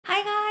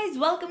guys,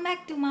 welcome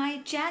back to my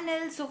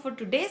channel. So for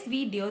today's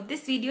video,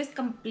 this video is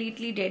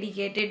completely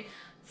dedicated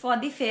for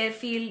the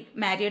Fairfield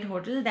Marriott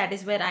hotel. That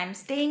is where I'm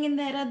staying in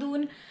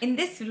Dehradun. In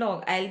this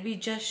vlog, I'll be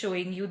just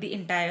showing you the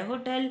entire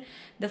hotel,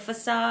 the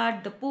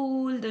facade, the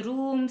pool, the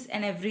rooms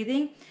and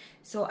everything.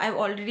 So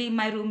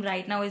my room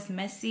right now is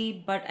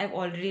messy, but I've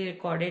already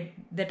recorded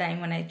the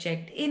time when I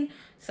checked in.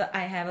 So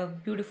I have a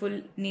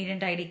beautiful neat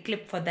and tidy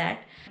clip for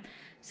that.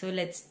 So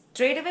let's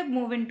straight away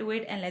move into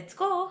it and let's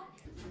go.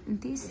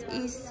 This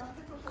is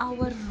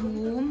our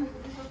room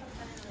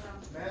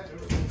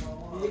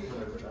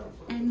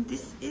and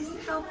this is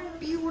the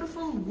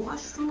beautiful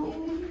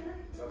washroom,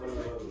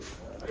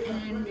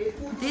 and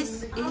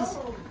this is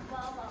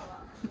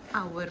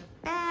our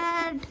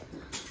bed,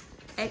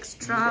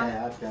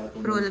 extra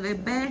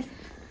rollaway bed,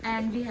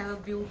 and we have a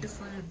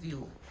beautiful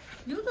view.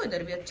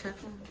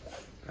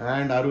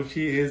 And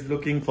Arushi is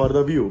looking for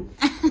the view.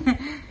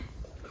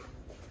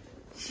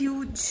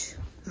 Huge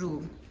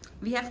room.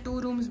 We have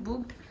 2 rooms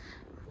booked.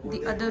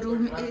 The other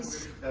room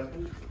is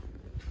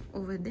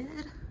over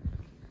there.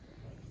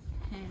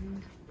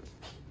 And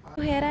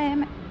so here I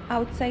am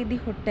outside the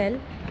hotel.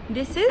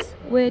 This is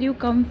where you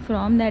come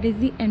from. That is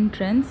the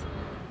entrance.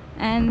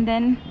 And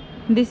then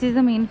this is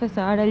the main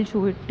facade. I'll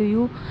show it to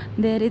you.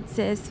 There it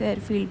says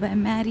Fairfield by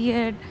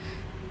Marriott.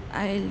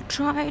 I'll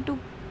try to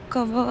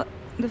cover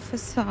the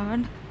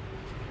facade.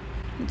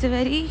 It's a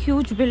very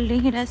huge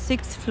building. It has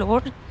 6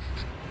 floors.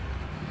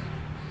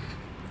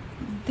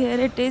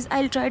 There it is.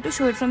 I'll try to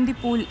show it from the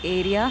pool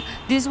area.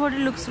 This is what it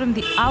looks from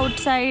the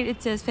outside.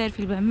 It says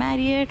Fairfield by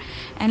Marriott.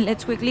 And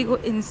let's quickly go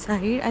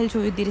inside. I'll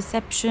show you the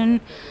reception,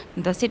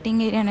 the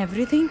sitting area and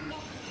everything.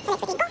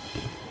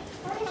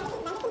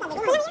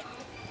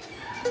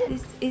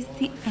 This is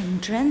the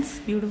entrance,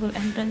 beautiful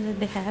entrance that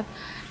they have.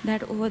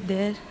 That over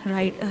there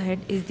right ahead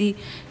is the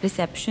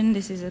reception.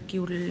 This is a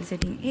cute little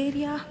sitting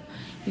area.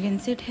 You can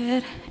sit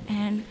here,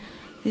 and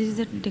this is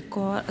the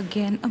decor.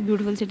 Again, a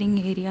beautiful sitting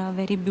area,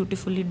 very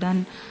beautifully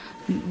done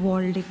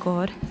wall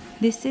decor.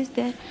 This is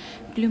their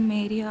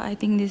plumeria. I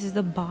think this is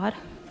the bar,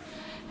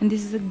 and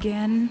this is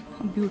again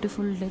a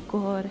beautiful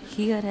decor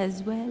here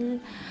as well.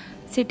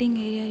 Sitting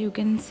area, you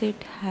can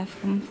sit, have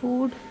some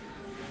food,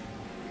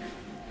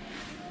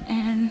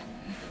 and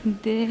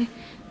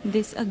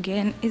this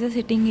again is a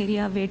sitting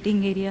area,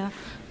 waiting area.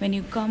 When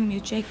you come,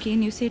 you check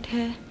in, you sit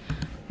here.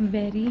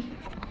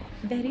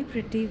 Very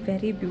pretty,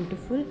 very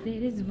beautiful.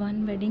 There is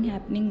one wedding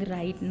happening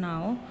right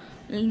now.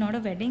 Well, not a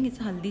wedding, it's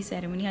a haldi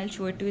ceremony. I'll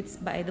show it to you. It's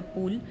by the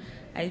pool.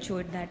 I'll show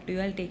it that to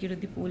you. I'll take you to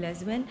the pool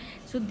as well.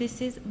 So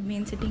this is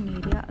main sitting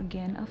area.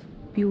 Again, a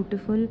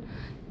beautiful,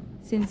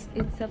 since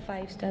it's a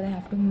 5-star, they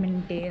have to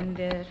maintain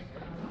their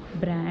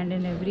brand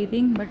and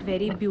everything, but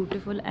very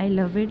beautiful. I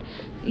love it.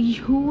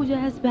 Huge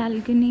ass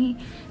balcony.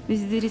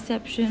 This is the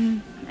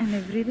reception and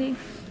everything.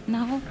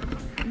 Now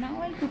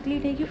I'll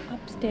quickly take you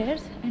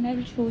upstairs and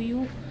I'll show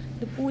you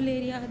the pool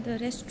area, the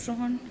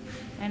restaurant,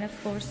 and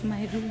of course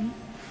my room.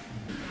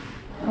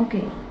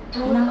 Okay,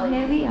 now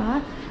here we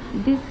are.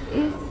 This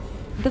is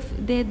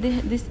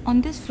this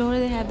on this floor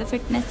they have the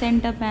fitness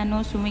center,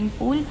 Pano, swimming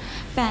pool.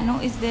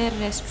 Pano is their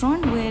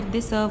restaurant where they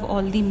serve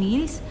all the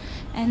meals,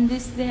 and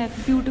this they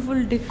have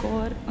beautiful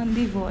decor on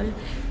the wall.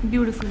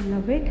 Beautiful,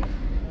 love it.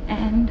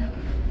 And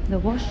the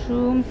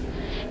washroom.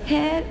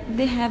 Here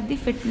they have the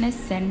fitness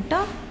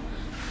center.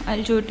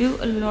 I'll show you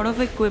a lot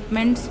of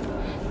equipments.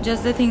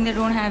 Just the thing they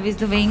don't have is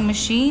the weighing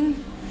machine,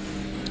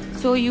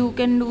 so you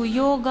can do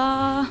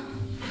yoga.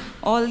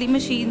 All the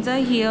machines are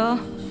here,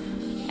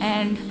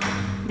 and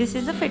this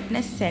is a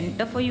fitness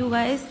center for you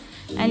guys,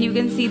 and you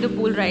can see the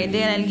pool right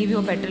there. I'll give you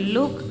a better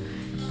look.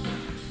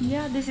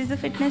 Yeah, this is the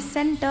fitness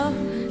center.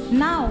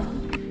 Now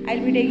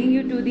I'll be taking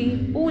you to the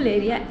pool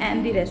area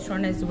and the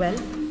restaurant as well,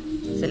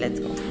 so let's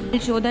go. I'll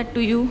show that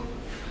to you.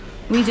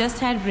 We just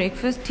had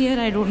breakfast here.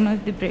 I don't know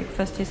if the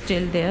breakfast is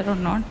still there or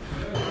not.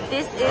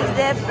 This is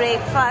their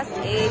breakfast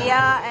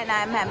area, and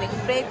I'm having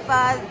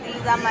breakfast.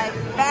 These are my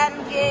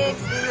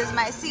pancakes. This is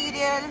my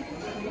cereal,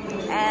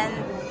 and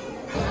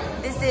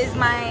this is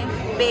my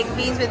baked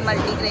beans with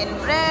multigrain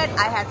bread.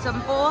 I had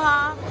some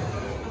poha,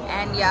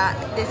 and yeah,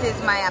 this is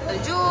my apple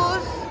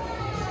juice.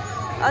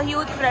 A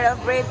huge spread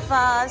of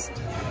breakfast,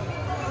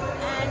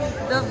 and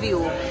the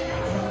view,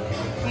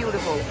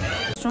 beautiful.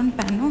 Restaurant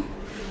Pano,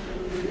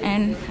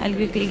 and I'll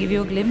quickly give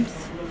you a glimpse.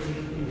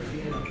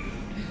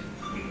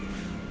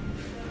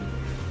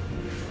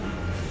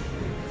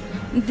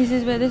 This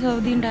is where they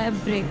serve the entire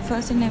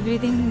breakfast and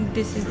everything.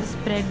 This is the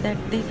spread that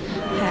they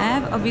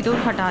have. Abhi to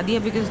hata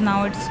diya because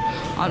now it's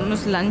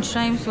almost lunch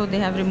time, so they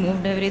have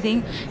removed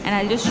everything. And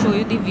I'll just show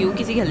you the view.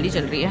 Kisi ki haldi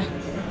chal rahi hai.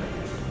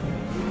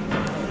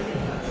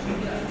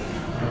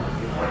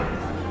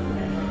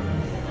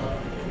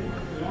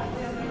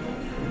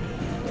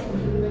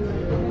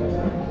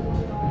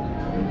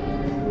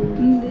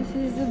 This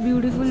is a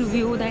beautiful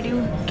view that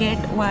you get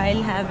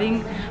while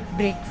having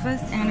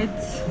breakfast, and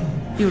it's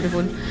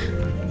beautiful.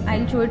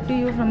 I'll show it to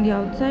you from the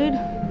outside.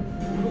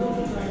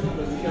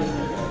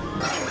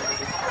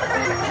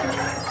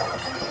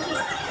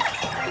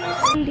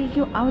 I'll take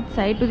you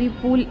outside to the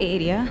pool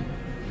area.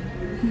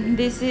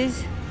 This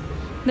is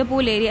the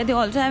pool area. They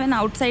also have an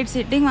outside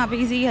sitting. वहाँ पे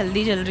किसी की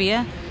हल्दी चल रही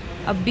है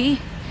अभी.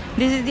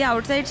 This is the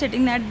outside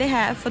sitting that they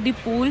have for the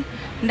pool.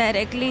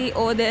 Directly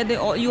over there,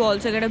 you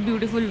also get a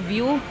beautiful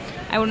view.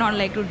 I would not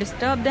like to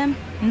disturb them.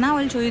 Now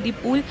I'll show you the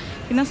pool.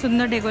 कितना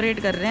सुंदर decorate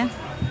कर रहे हैं.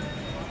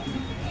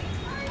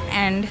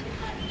 And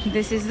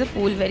this is the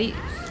pool, very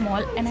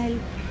small.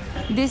 And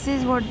this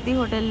is what the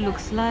hotel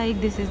looks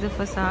like. This is the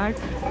facade.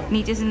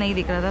 नीचे से नहीं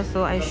दिख रहा था,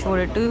 so I showed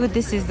it to you.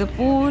 This is the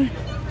pool.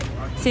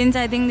 Since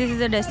I think this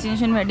is a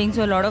destination wedding,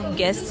 so a lot of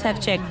guests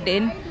have checked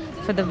in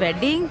for the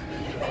wedding.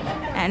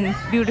 And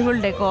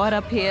beautiful decor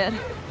up here.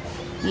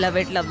 Love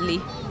it, lovely.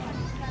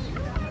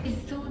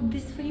 So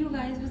this for you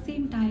guys was the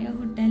entire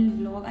hotel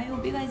vlog. I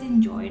hope you guys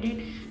enjoyed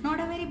it. Not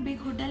a very big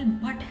hotel,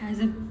 but has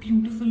a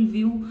beautiful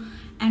view.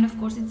 And of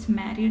course it's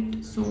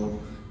Marriott. So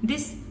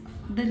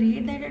the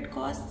rate that it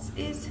costs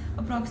is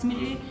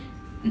approximately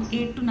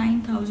 8,000 to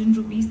 9,000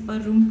 rupees per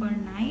room per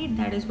night.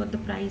 That is what the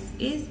price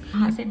is.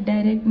 यहाँ से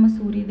direct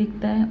Mussoorie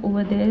दिखता है.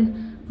 Over there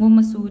वो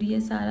मसूरी है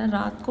सारा.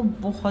 रात को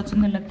बहुत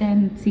सुंदर लगता है.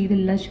 And see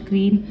the lush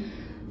green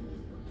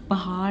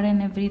पहाड़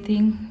and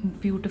everything.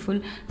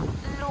 Beautiful.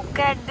 Look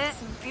at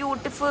this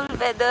beautiful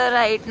weather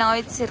right now.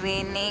 It's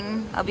raining.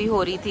 अभी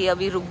हो रही थी,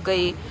 अभी रुक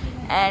गई.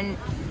 And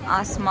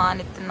आसमान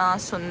इतना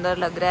सुंदर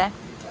लग रहा है.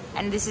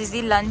 And this is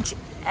the lunch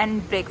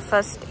and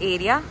breakfast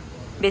area.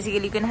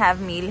 Basically you can have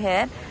meal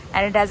here,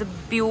 and it has a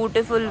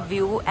beautiful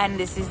view. And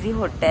this is the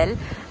hotel.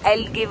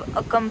 I'll give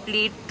a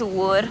complete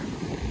tour.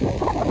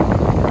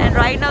 And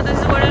right now this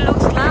is what it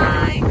looks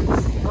like.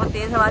 बहुत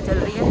तेज हवा चल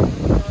रही है,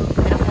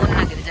 मेरा phone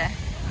ना गिर जाए.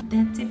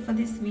 That's it for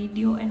this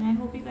video, and I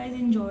hope you guys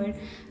enjoyed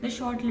the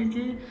short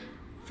little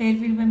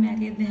Fairfield by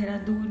Marriott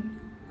Dehradun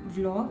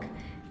vlog.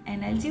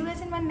 And I'll see you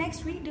guys in my next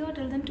video.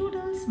 Till then,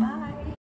 toodles, bye.